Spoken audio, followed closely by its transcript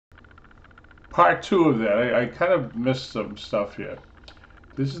part two of that. I kind of missed some stuff here.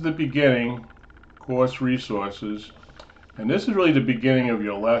 This is the beginning, course resources, and this is really the beginning of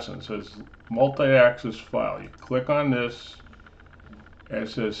your lesson. It says multi-axis file. You click on this, and it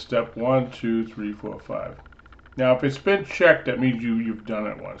says step 1, 2, 3, 4, 5. Now, if it's been checked, that means you've done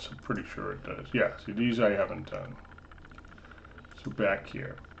it once. I'm pretty sure it does. Yeah, see, these I haven't done. So back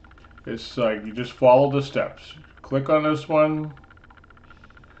here. It's like you just follow the steps. Click on this one.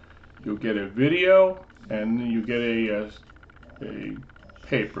 You'll get a video, and you get a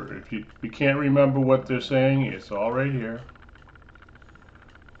paper. If you can't remember what they're saying, it's all right here.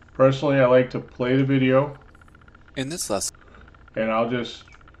 Personally, I like to play the video, In this lesson, and I'll just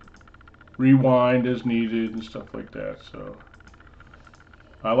rewind as needed and stuff like that. So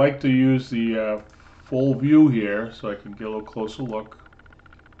I like to use the full view here so I can get a little closer look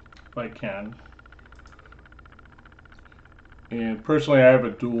if I can. And personally, I have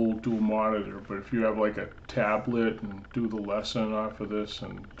a dual monitor, but if you have like a tablet and do the lesson off of this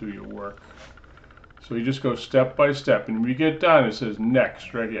and do your work. So you just go step by step, and when you get done, it says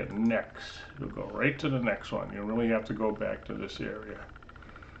next right here, next. You'll go right to the next one. You really have to go back to this area.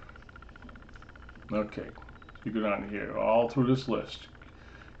 Okay, so you go down here, all through this list.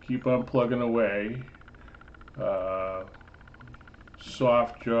 Keep on plugging away.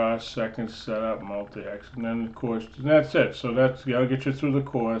 Soft jaw, second setup, multi-axis, and then of course, and that's it. So that'll get you through the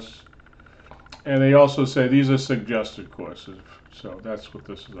course. And they also say these are suggested courses, so that's what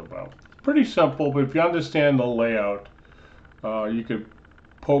this is about. Pretty simple, but if you understand the layout, you could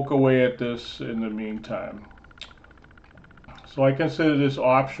poke away at this in the meantime. So I consider this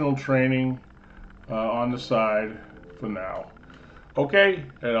optional training on the side for now. Okay,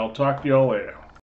 and I'll talk to you all later.